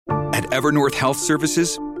At Evernorth Health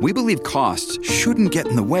Services, we believe costs shouldn't get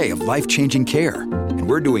in the way of life-changing care, and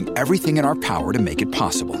we're doing everything in our power to make it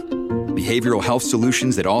possible. Behavioral health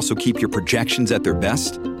solutions that also keep your projections at their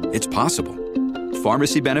best? It's possible.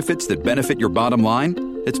 Pharmacy benefits that benefit your bottom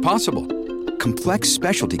line? It's possible. Complex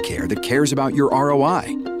specialty care that cares about your ROI?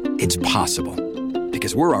 It's possible.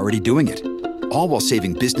 Because we're already doing it. All while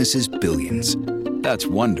saving businesses billions. That's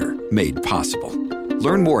Wonder made possible.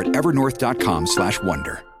 Learn more at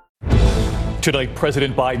evernorth.com/wonder. Tonight,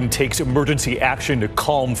 President Biden takes emergency action to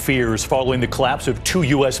calm fears following the collapse of two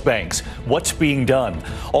U.S. banks. What's being done?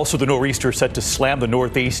 Also, the nor'easter set to slam the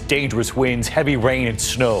Northeast, dangerous winds, heavy rain and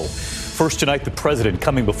snow. First tonight, the president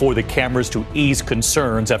coming before the cameras to ease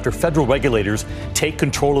concerns after federal regulators take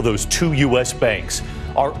control of those two U.S. banks.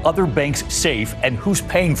 Are other banks safe, and who's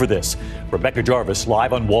paying for this? Rebecca Jarvis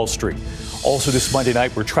live on Wall Street. Also this Monday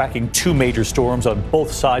night, we're tracking two major storms on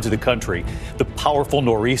both sides of the country. The powerful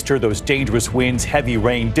nor'easter, those dangerous winds, heavy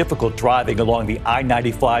rain, difficult driving along the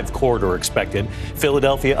I-95 corridor expected.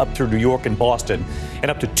 Philadelphia up through New York and Boston,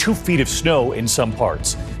 and up to 2 feet of snow in some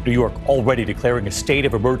parts. New York already declaring a state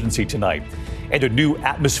of emergency tonight. And a new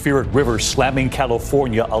atmospheric river slamming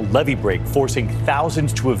California, a levee break forcing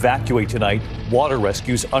thousands to evacuate tonight. Water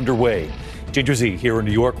rescues underway. Ginger Z here in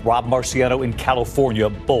New York, Rob Marciano in California,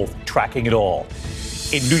 both tracking it all.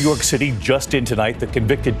 In New York City, just in tonight, the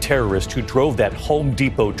convicted terrorist who drove that Home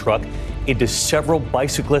Depot truck into several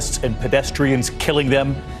bicyclists and pedestrians, killing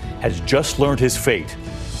them, has just learned his fate.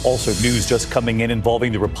 Also news just coming in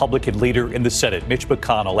involving the Republican leader in the Senate, Mitch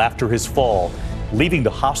McConnell, after his fall, leaving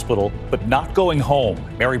the hospital but not going home.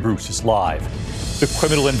 Mary Bruce is live. The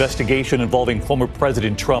criminal investigation involving former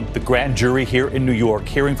President Trump, the grand jury here in New York,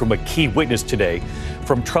 hearing from a key witness today,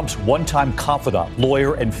 from Trump's one-time confidant,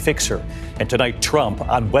 lawyer, and fixer. And tonight, Trump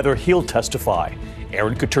on whether he'll testify.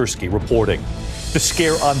 Aaron Katersky reporting. The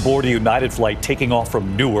scare on board a United flight taking off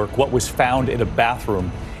from Newark, what was found in a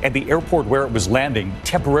bathroom, and the airport where it was landing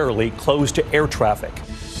temporarily closed to air traffic.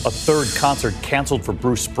 A third concert canceled for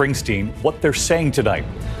Bruce Springsteen, what they're saying tonight.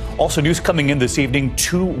 Also news coming in this evening,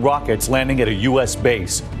 2 rockets landing at a U.S.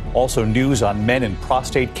 base. Also news on men and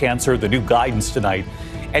prostate cancer, the new guidance tonight.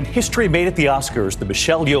 And history made at the Oscars, the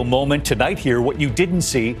Michelle Yeoh moment. Tonight here, what you didn't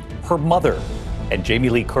see, her mother. And Jamie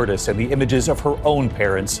Lee Curtis and the images of her own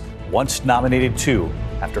parents, once nominated too,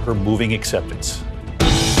 after her moving acceptance.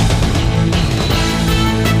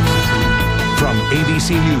 From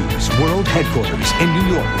ABC News World Headquarters in New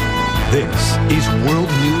York, this is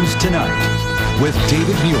World News Tonight with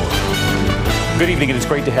David Muir. Good evening, and it's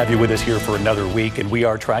great to have you with us here for another week. And we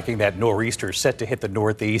are tracking that nor'easter set to hit the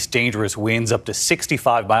Northeast. Dangerous winds up to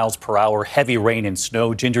 65 miles per hour, heavy rain and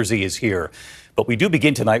snow. Ginger Z is here. But we do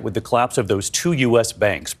begin tonight with the collapse of those 2 U.S.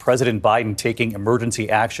 banks. President Biden taking emergency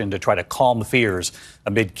action to try to calm fears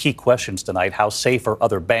amid key questions tonight. How safe are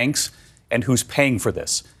other banks, and who's paying for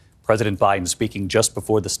this? President Biden speaking just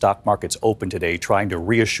before the stock markets open today, trying to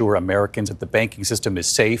reassure Americans that the banking system is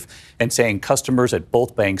safe and saying customers at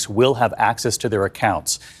both banks will have access to their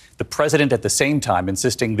accounts. The president at the same time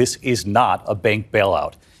insisting this is not a bank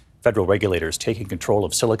bailout. Federal regulators taking control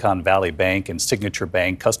of Silicon Valley Bank and Signature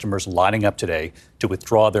Bank, customers lining up today to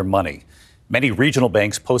withdraw their money. Many regional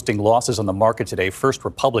banks posting losses on the market today. First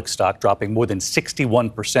Republic stock dropping more than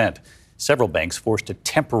 61%. Several banks forced to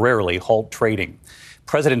temporarily halt trading.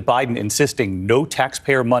 President Biden insisting no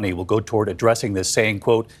taxpayer money will go toward addressing this, saying,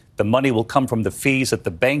 quote, the money will come from the fees that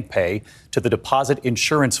the bank pay to the Deposit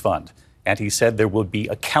Insurance Fund. And he said there will be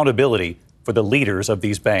accountability for the leaders of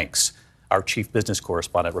these banks. Our chief business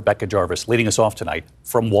correspondent, Rebecca Jarvis, leading us off tonight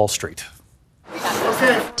from Wall Street.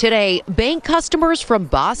 Today, bank customers from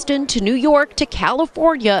Boston to New York to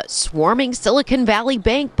California swarming Silicon Valley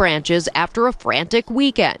Bank branches after a frantic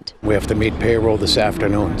weekend. We have to meet payroll this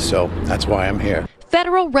afternoon, so that's why I'm here.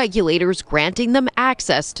 Federal regulators granting them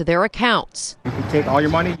access to their accounts. You can take all your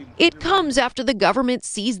money. It comes after the government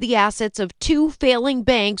seized the assets of 2 failing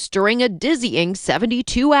banks during a dizzying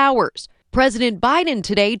 72 hours. President Biden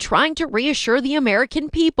today trying to reassure the American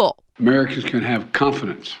people. Americans can have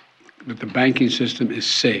confidence that the banking system is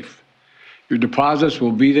safe. Your deposits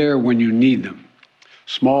will be there when you need them.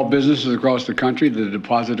 Small businesses across the country, the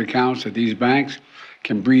deposit accounts at these banks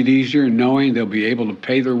can breathe easier knowing they'll be able to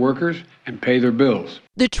pay their workers and pay their bills.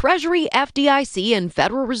 The Treasury, FDIC, and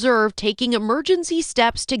Federal Reserve taking emergency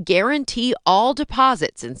steps to guarantee all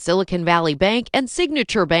deposits in Silicon Valley Bank and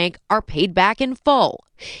Signature Bank are paid back in full.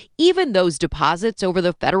 Even those deposits over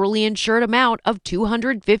the federally insured amount of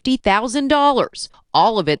 $250,000.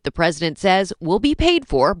 All of it, the president says, will be paid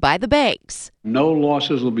for by the banks. No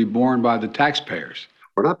losses will be borne by the taxpayers.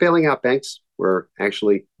 We're not bailing out banks. We're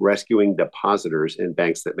actually rescuing depositors in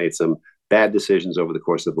banks that made some bad decisions over the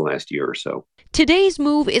course of the last year or so. Today's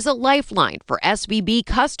move is a lifeline for SVB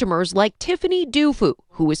customers like Tiffany Dufu,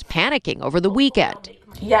 who was panicking over the weekend.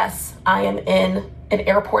 Yes, I am in an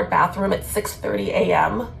airport bathroom at 6:30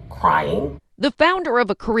 a.m. crying. The founder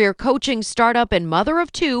of a career coaching startup and mother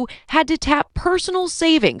of two had to tap personal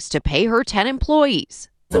savings to pay her 10 employees.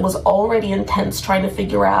 It was already intense trying to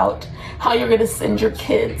figure out how you're going to send your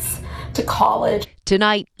kids to college.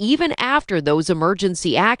 Tonight, even after those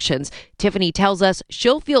emergency actions, Tiffany tells us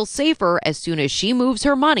she'll feel safer as soon as she moves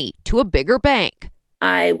her money to a bigger bank.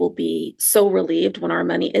 I will be so relieved when our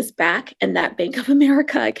money is back in that Bank of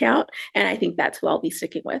America account, and I think that's who I'll be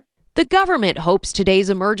sticking with. The government hopes today's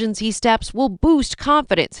emergency steps will boost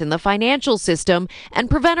confidence in the financial system and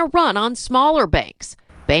prevent a run on smaller banks.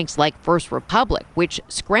 Banks like First Republic, which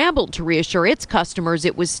scrambled to reassure its customers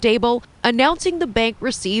it was stable, announcing the bank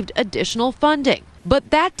received additional funding.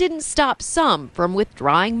 But that didn't stop some from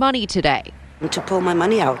withdrawing money today. To pull my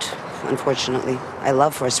money out, unfortunately. I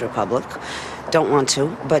love First Republic. Don't want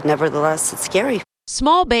to, but nevertheless, it's scary.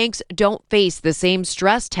 Small banks don't face the same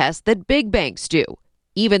stress test that big banks do,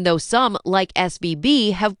 even though some, like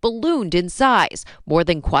SVB, have ballooned in size, more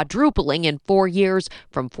than quadrupling in 4 years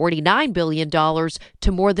from $49 billion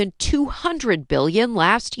to more than $200 billion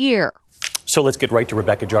last year. So let's get right to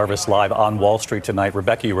Rebecca Jarvis live on Wall Street tonight.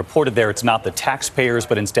 Rebecca, you reported there it's not the taxpayers,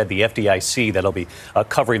 but instead the FDIC that'll be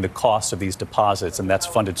covering the cost of these deposits, and that's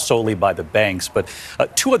funded solely by the banks. But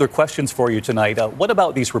two other questions for you tonight. What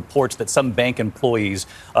about these reports that some bank employees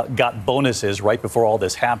got bonuses right before all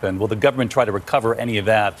this happened? Will the government try to recover any of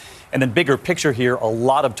that? And then bigger picture here, a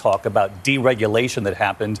lot of talk about deregulation that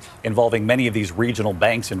happened involving many of these regional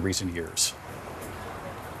banks in recent years.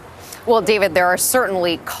 Well, David, there are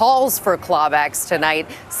certainly calls for clawbacks tonight.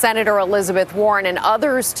 Senator Elizabeth Warren and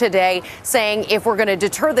others today saying if we're going to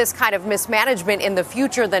deter this kind of mismanagement in the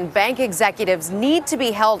future, then bank executives need to be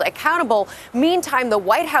held accountable. Meantime, the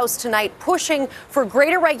White House tonight pushing for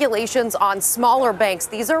greater regulations on smaller banks.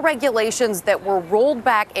 These are regulations that were rolled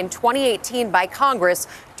back in 2018 by Congress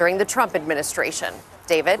during the Trump administration.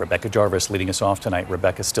 David? Rebecca Jarvis leading us off tonight.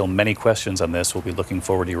 Rebecca, still many questions on this. We'll be looking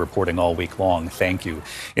forward to your reporting all week long. Thank you.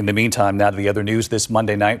 In the meantime, now to the other news. This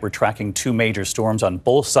Monday night, we're tracking two major storms on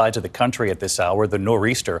both sides of the country at this hour. The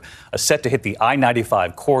nor'easter set to hit the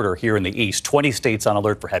I-95 corridor here in the east. 20 states on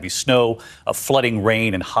alert for heavy snow, flooding,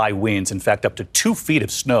 rain, and high winds. In fact, up to 2 feet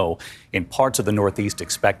of snow in parts of the Northeast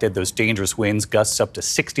expected. Those dangerous winds, gusts up to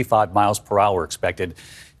 65 miles per hour expected.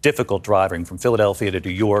 Difficult driving from Philadelphia to New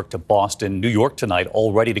York to Boston. New York tonight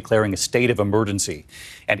already declaring a state of emergency.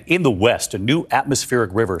 And in the west, a new atmospheric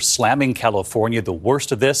river slamming California. The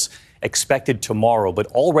worst of this expected tomorrow, but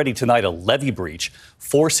already tonight a levee breach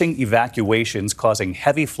forcing evacuations, causing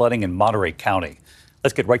heavy flooding in Monterey County.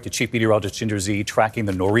 Let's get right to Chief Meteorologist Ginger Zee tracking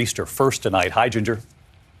the nor'easter first tonight. Hi, Ginger.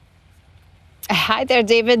 Hi there,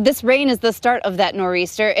 David. This rain is the start of that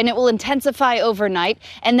nor'easter, and it will intensify overnight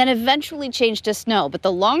and then eventually change to snow. But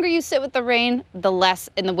the longer you sit with the rain, the less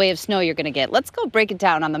in the way of snow you're going to get. Let's go break it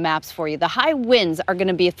down on the maps for you. The high winds are going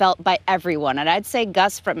to be felt by everyone, and I'd say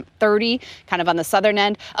gusts from 30, kind of on the southern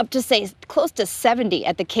end, up to, say, close to 70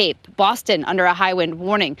 at the Cape. Boston under a high wind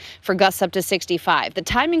warning for gusts up to 65. The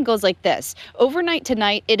timing goes like this. Overnight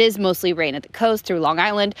tonight, it is mostly rain at the coast through Long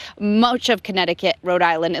Island, much of Connecticut, Rhode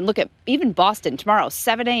Island, and look at even Boston tomorrow,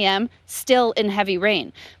 7 a.m., still in heavy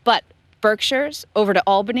rain. But Berkshires over to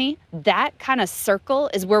Albany, that kind of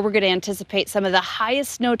circle is where we're going to anticipate some of the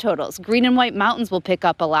highest snow totals. Green and White Mountains will pick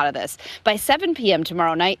up a lot of this. By 7 p.m.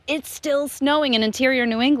 tomorrow night, it's still snowing in interior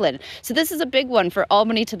New England. So this is a big one for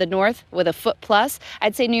Albany to the north with a foot plus.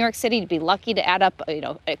 I'd say New York City to be lucky to add up,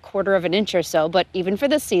 a quarter of an inch or so. But even for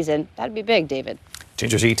this season, that'd be big, David.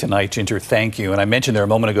 Ginger Zee tonight. Ginger, thank you. And I mentioned there a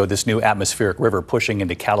moment ago this new atmospheric river pushing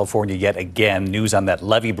into California yet again. News on that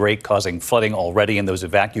levee break causing flooding already in those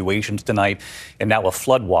evacuations tonight. And now a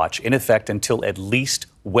flood watch in effect until at least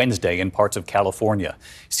Wednesday in parts of California.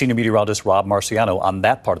 Senior meteorologist Rob Marciano on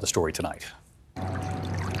that part of the story tonight.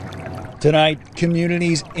 Tonight,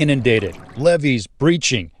 communities inundated, levees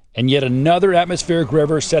breaching, and yet another atmospheric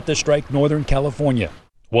river set to strike Northern California.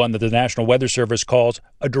 One that the National Weather Service calls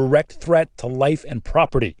a direct threat to life and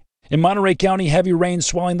property. In Monterey County, heavy rain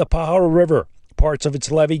swelling the Pajaro River, parts of its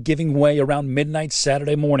levee giving way around midnight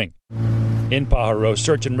Saturday morning. In Pajaro,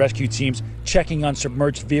 search and rescue teams checking on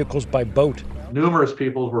submerged vehicles by boat. Numerous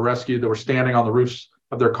people were rescued that were standing on the roofs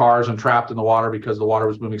of their cars and trapped in the water because the water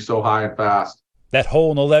was moving so high and fast. That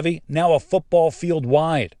hole in the levee, now a football field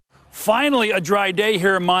wide. Finally, a dry day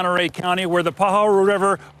here in Monterey County where the Pajaro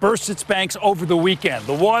River burst its banks over the weekend.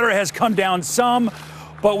 The water has come down some,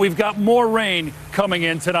 but we've got more rain coming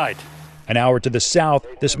in tonight. An hour to the south,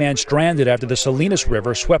 this man stranded after the Salinas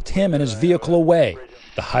River swept him and his vehicle away.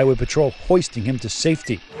 The Highway Patrol hoisting him to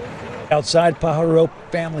safety. Outside Pajaro,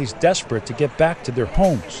 families desperate to get back to their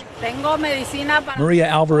homes. Maria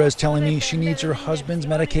Alvarez telling me she needs her husband's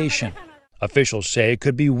medication. Officials say it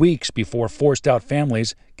could be weeks before forced-out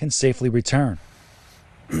families can safely return.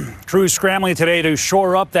 Crews scrambling today to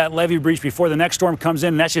shore up that levee breach before the next storm comes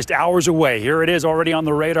in, and that's just hours away. Here it is already on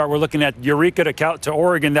the radar. We're looking at Eureka to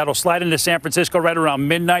Oregon. That'll slide into San Francisco right around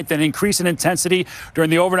midnight, then increase in intensity during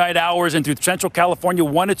the overnight hours into central California,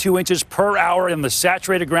 1 to 2 inches per hour in the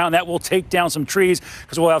saturated ground. That will take down some trees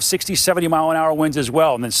because we'll have 60, 70-mile-an-hour winds as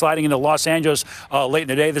well. And then sliding into Los Angeles late in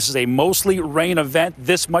the day. This is a mostly rain event.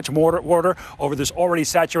 This much water over this already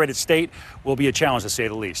saturated state will be a challenge, to say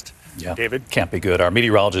the least. Yeah, David? Can't be good. Our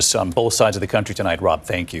meteorologists on both sides of the country tonight. Rob,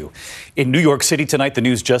 thank you. In New York City tonight, the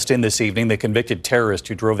news just in this evening, the convicted terrorist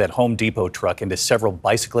who drove that Home Depot truck into several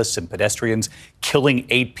bicyclists and pedestrians, killing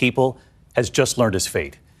 8 people, has just learned his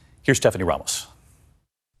fate. Here's Stephanie Ramos.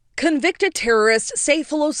 Convicted terrorist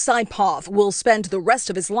Sayfullo Saipov will spend the rest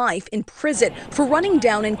of his life in prison for running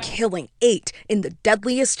down and killing 8 in the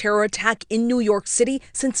deadliest terror attack in New York City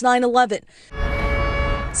since 9/11.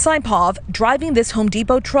 Saipov, driving this Home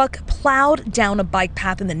Depot truck, plowed down a bike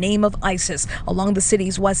path in the name of ISIS along the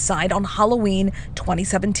city's west side on Halloween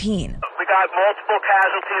 2017. We got multiple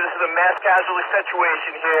casualties. This is a mass casualty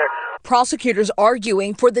situation here. Prosecutors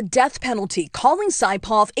arguing for the death penalty, calling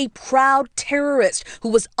Saipov a proud terrorist who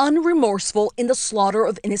was unremorseful in the slaughter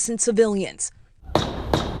of innocent civilians.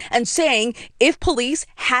 And saying if police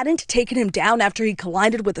hadn't taken him down after he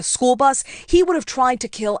collided with a school bus, he would have tried to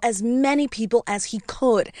kill as many people as he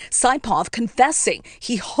could. Saipov confessing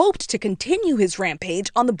he hoped to continue his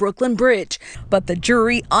rampage on the Brooklyn Bridge, but the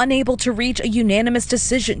jury unable to reach a unanimous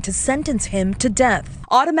decision to sentence him to death,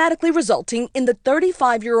 automatically resulting in the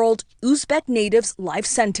 35-year-old Uzbek native's life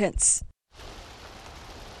sentence.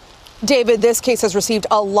 David, this case has received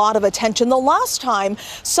a lot of attention. The last time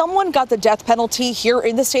someone got the death penalty here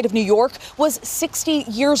in the state of New York was 60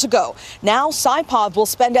 years ago. Now Saipov will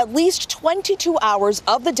spend at least 22 hours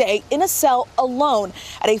of the day in a cell alone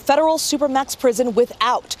at a federal supermax prison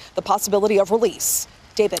without the possibility of release.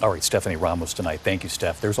 David. All right, Stephanie Ramos tonight. Thank you,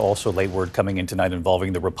 Steph. There's also late word coming in tonight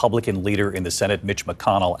involving the Republican leader in the Senate, Mitch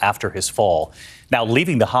McConnell, after his fall. Now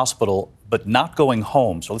leaving the hospital, but not going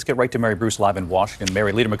home. So let's get right to Mary Bruce live in Washington.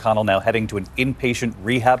 Mary, Leader McConnell now heading to an inpatient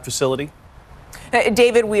rehab facility.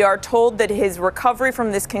 David, we are told that his recovery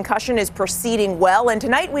from this concussion is proceeding well. And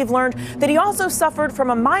tonight we've learned that he also suffered from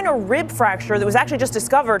a minor rib fracture that was actually just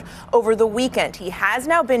discovered over the weekend. He has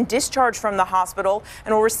now been discharged from the hospital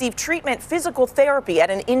and will receive treatment, physical therapy at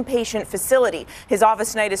an inpatient facility. His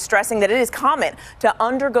office tonight is stressing that it is common to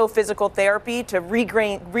undergo physical therapy to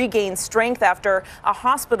regain strength after a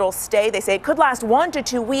hospital stay. They say it could last 1 to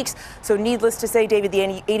 2 weeks. So needless to say, David, the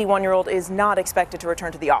 81-year-old is not expected to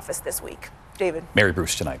return to the office this week. David. Mary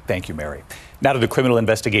Bruce tonight. Thank you, Mary. Now to the criminal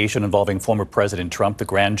investigation involving former President Trump. The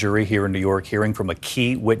grand jury here in New York hearing from a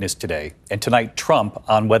key witness today. And tonight, Trump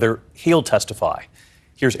on whether he'll testify.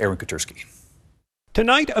 Here's Aaron Katursky.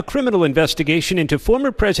 Tonight, a criminal investigation into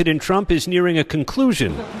former President Trump is nearing a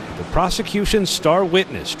conclusion. The prosecution's star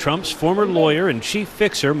witness, Trump's former lawyer and chief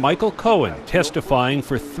fixer, Michael Cohen, testifying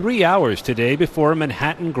for 3 hours today before a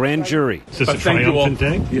Manhattan grand jury. Is this a triumphant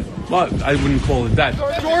day? Yeah. Well, I wouldn't call it that.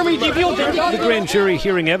 Stormy, do you feel the grand jury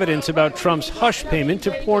hearing evidence about Trump's hush payment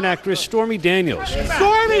to porn actress Stormy Daniels.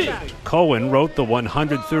 Stormy! Cohen wrote the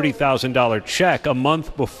 $130,000 check a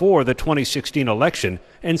month before the 2016 election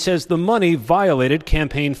and says the money violated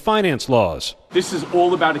campaign finance laws. This is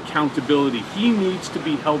all about accountability. He needs to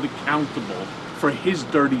be held accountable for his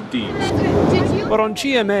dirty deeds. But on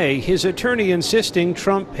GMA, his attorney insisting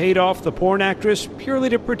Trump paid off the porn actress purely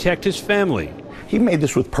to protect his family. He made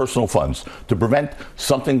this with personal funds to prevent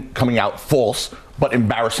something coming out false but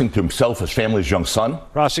embarrassing to himself, his family, his young son.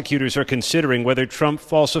 Prosecutors are considering whether Trump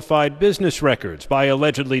falsified business records by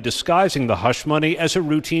allegedly disguising the hush money as a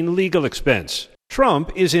routine legal expense.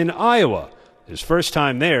 Trump is in Iowa, his first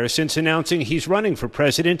time there since announcing he's running for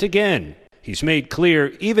president again. He's made clear,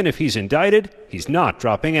 even if he's indicted, he's not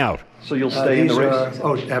dropping out. So you'll stay in the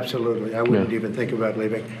race? Absolutely. I wouldn't even think about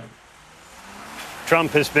leaving.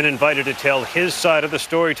 Trump has been invited to tell his side of the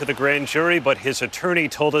story to the grand jury, but his attorney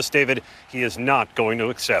told us, David, he is not going to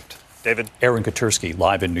accept. David? Aaron Katursky,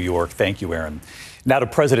 live in New York. Thank you, Aaron. Now to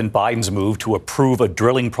President Biden's move to approve a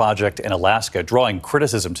drilling project in Alaska, drawing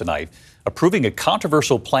criticism tonight, approving a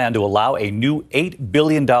controversial plan to allow a new $8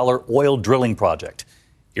 billion oil drilling project.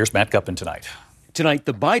 Here's Matt Gutman tonight. Tonight,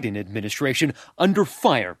 the Biden administration under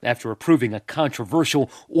fire after approving a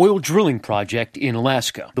controversial oil drilling project in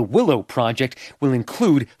Alaska. The Willow project will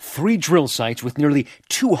include 3 drill sites with nearly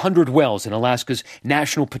 200 wells in Alaska's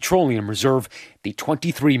National Petroleum Reserve. The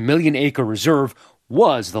 23 million-acre reserve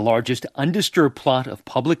was the largest undisturbed plot of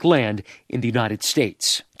public land in the United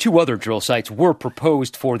States. 2 other drill sites were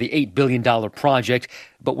proposed for the $8 billion project,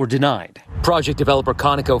 but were denied. Project developer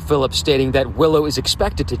ConocoPhillips stating that Willow is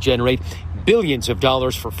expected to generate billions of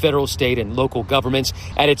dollars for federal, state, and local governments.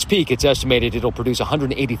 At its peak, it's estimated it'll produce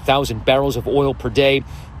 180,000 barrels of oil per day.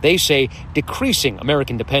 They say decreasing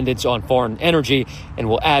American dependence on foreign energy and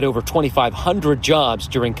will add over 2,500 jobs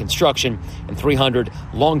during construction and 300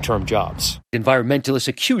 long-term jobs. Environmentalists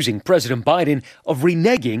accusing President Biden of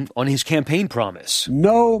reneging on his campaign promise.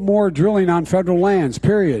 No more drilling on federal lands,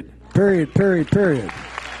 period. Period.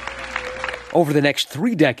 Over the next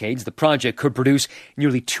 3 decades, the project could produce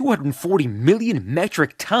nearly 240 million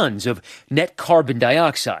metric tons of net carbon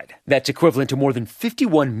dioxide. That's equivalent to more than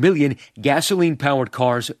 51 million gasoline-powered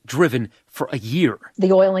cars driven for a year.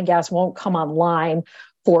 The oil and gas won't come online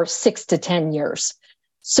for 6 to 10 years.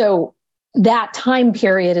 So that time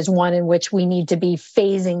period is one in which we need to be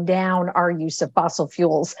phasing down our use of fossil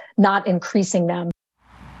fuels, not increasing them.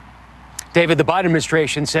 David, the Biden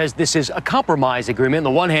administration says this is a compromise agreement.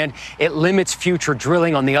 On the one hand, it limits future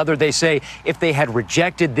drilling. On the other, they say if they had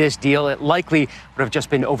rejected this deal, it likely would have just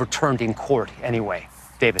been overturned in court anyway.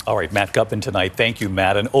 David. All right, Matt Gutman tonight. Thank you,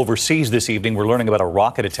 Matt. And overseas this evening, we're learning about a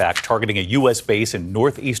rocket attack targeting a U.S. base in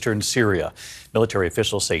northeastern Syria. Military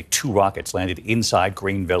officials say 2 rockets landed inside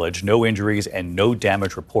Green Village. No injuries and no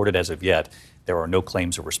damage reported as of yet. There are no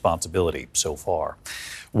claims of responsibility so far.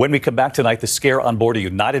 When we come back tonight, the scare on board a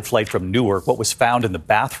United flight from Newark, what was found in the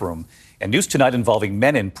bathroom, and news tonight involving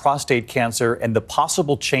men in prostate cancer and the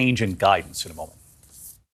possible change in guidance in a moment.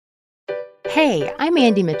 Hey, I'm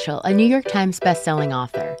Andy Mitchell, a New York Times bestselling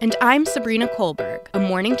author. And I'm Sabrina Kohlberg, a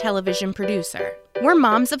morning television producer. We're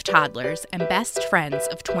moms of toddlers and best friends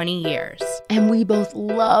of 20 years. And we both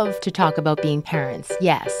love to talk about being parents,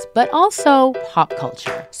 yes, but also pop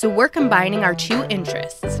culture. So we're combining our 2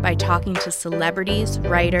 interests by talking to celebrities,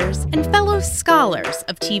 writers, and fellow scholars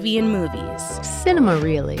of TV and movies. Cinema,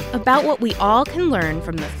 really. About what we all can learn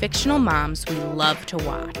from the fictional moms we love to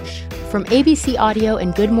watch. From ABC Audio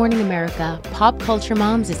and Good Morning America, Pop Culture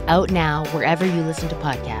Moms is out now wherever you listen to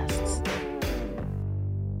podcasts.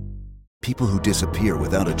 People who disappear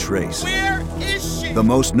without a trace. Where is she? The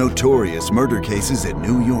most notorious murder cases in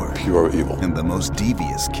New York. Pure evil. And the most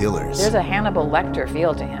devious killers. There's a Hannibal Lecter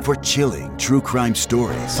feel to him. For chilling true crime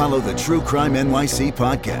stories, follow the True Crime NYC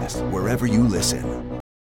podcast wherever you listen.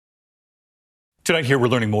 Tonight here, we're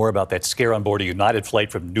learning more about that scare on board a United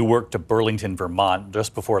flight from Newark to Burlington, Vermont,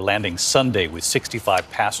 just before landing Sunday with 65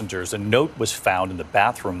 passengers. A note was found in the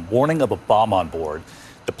bathroom warning of a bomb on board.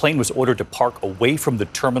 The plane was ordered to park away from the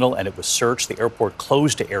terminal and it was searched. The airport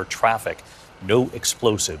closed to air traffic. No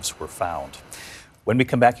explosives were found. When we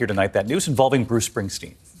come back here tonight, that news involving Bruce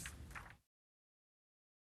Springsteen.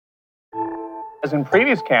 As in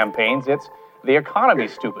previous campaigns, it's the economy,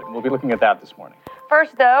 stupid. We'll be looking at that this morning.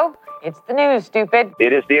 First, though, it's the news, stupid.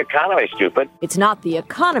 It is the economy, stupid. It's not the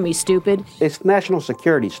economy, stupid. It's national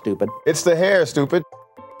security, stupid. It's the hair, stupid.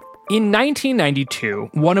 In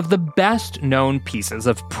 1992, one of the best-known pieces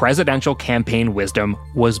of presidential campaign wisdom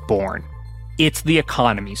was born. It's the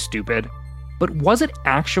economy, stupid. But was it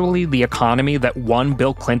actually the economy that won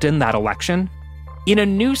Bill Clinton that election? In a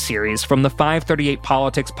new series from the 538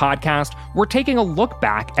 Politics podcast, we're taking a look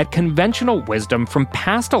back at conventional wisdom from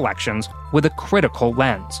past elections with a critical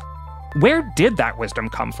lens. Where did that wisdom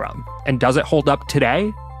come from? And does it hold up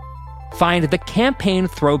today? Find the Campaign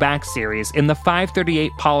Throwback series in the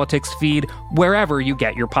 538 Politics feed wherever you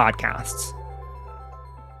get your podcasts.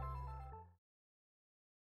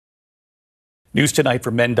 News tonight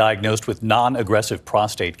for men diagnosed with non-aggressive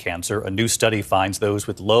prostate cancer. A new study finds those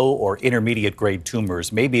with low or intermediate grade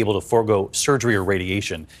tumors may be able to forego surgery or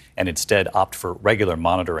radiation and instead opt for regular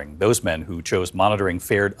monitoring. Those men who chose monitoring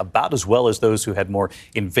fared about as well as those who had more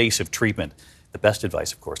invasive treatment. The best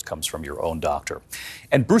advice, of course, comes from your own doctor.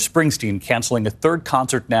 And Bruce Springsteen canceling a 3rd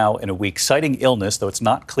concert now in a week, citing illness, though it's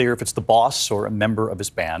not clear if it's the boss or a member of his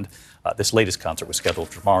band. This latest concert was scheduled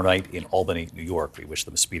for tomorrow night in Albany, New York. We wish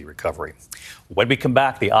them a speedy recovery. When we come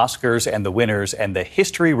back, the Oscars and the winners and the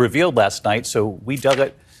history revealed last night, so we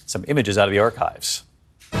dug some images out of the archives.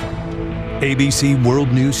 ABC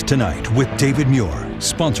World News Tonight with David Muir,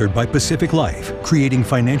 sponsored by Pacific Life, creating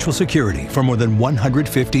financial security for more than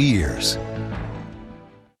 150 years.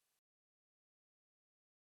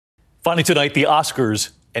 Finally tonight, the Oscars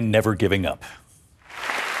and never giving up.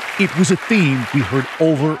 It was a theme we heard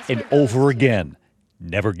over and over again.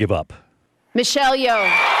 Never give up. Michelle Yeoh.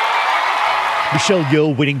 Michelle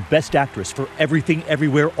Yeoh winning Best Actress for Everything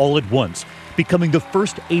Everywhere All at Once, becoming the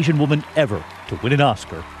first Asian woman ever to win an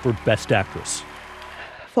Oscar for Best Actress.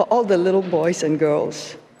 For all the little boys and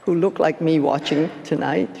girls who look like me watching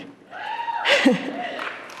tonight,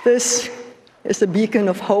 this is a beacon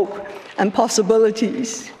of hope and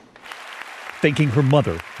possibilities. Thanking her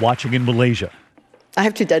mother watching in Malaysia. I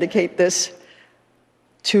have to dedicate this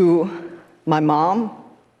to my mom,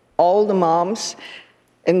 all the moms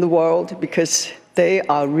in the world, because they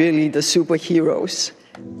are really the superheroes.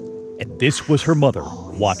 And this was her mother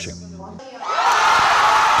watching.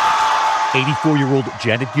 84-year-old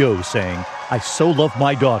Janet Yeoh saying, "I so love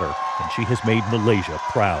my daughter, and she has made Malaysia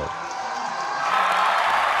proud."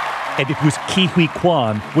 And it was Ke Huy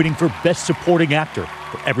Quan winning for Best Supporting Actor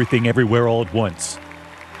for Everything Everywhere All at Once.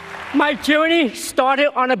 My journey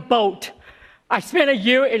started on a boat. I spent a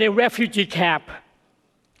year in a refugee camp.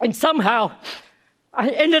 And somehow, I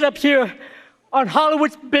ended up here on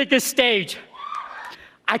Hollywood's biggest stage.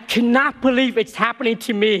 I cannot believe it's happening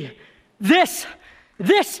to me. This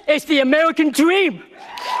is the American dream.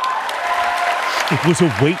 It was a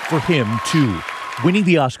weight for him, too, winning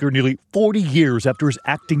the Oscar nearly 40 years after his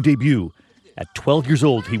acting debut. At 12 years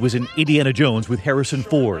old, he was in Indiana Jones with Harrison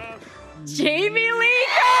Ford. Jamie Lee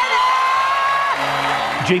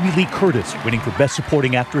Jamie Lee Curtis winning for Best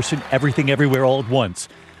Supporting Actress in Everything Everywhere All at Once,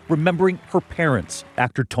 remembering her parents,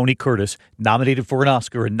 actor Tony Curtis, nominated for an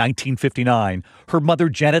Oscar in 1959, her mother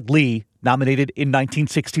Janet Leigh, nominated in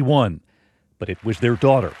 1961. But it was their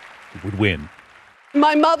daughter who would win.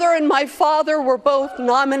 My mother and my father were both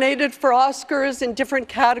nominated for Oscars in different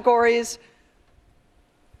categories.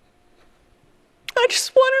 I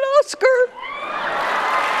just won an Oscar.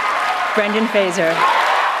 Brendan Fraser.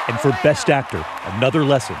 And for Best Actor, another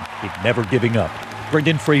lesson in never giving up.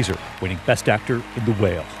 Brendan Fraser winning Best Actor in The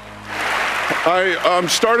Whale. I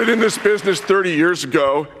started in this business 30 years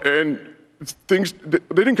ago, and things, they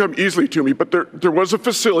didn't come easily to me, but there was a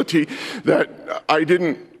facility that I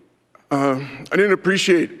didn't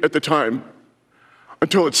appreciate at the time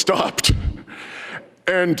until it stopped.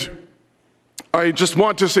 And I just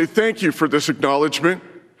want to say thank you for this acknowledgement.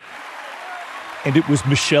 And it was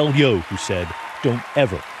Michelle Yeoh who said, "Don't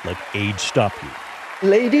ever let age stop you."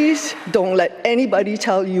 Ladies, don't let anybody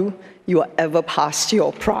tell you you are ever past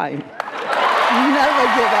your prime. Never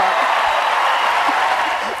give up.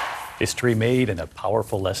 History made and a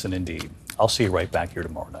powerful lesson indeed. I'll see you right back here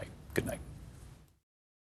tomorrow night. Good night.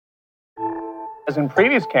 As in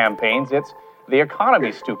previous campaigns, it's the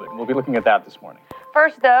economy, stupid. We'll be looking at that this morning.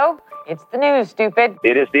 First, though, it's the news, stupid.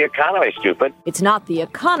 It is the economy, stupid. It's not the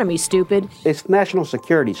economy, stupid. It's national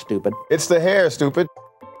security, stupid. It's the hair, stupid.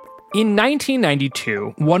 In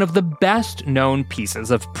 1992, one of the best-known pieces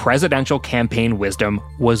of presidential campaign wisdom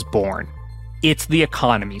was born. It's the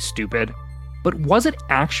economy, stupid. But was it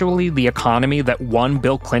actually the economy that won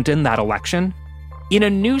Bill Clinton that election? In a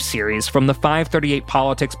new series from the 538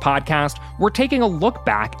 Politics podcast, we're taking a look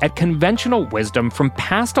back at conventional wisdom from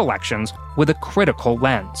past elections with a critical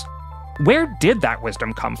lens. Where did that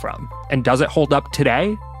wisdom come from? And does it hold up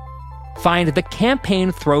today? Find the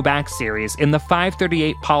Campaign Throwback series in the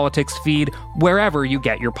 538 Politics feed wherever you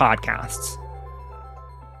get your podcasts.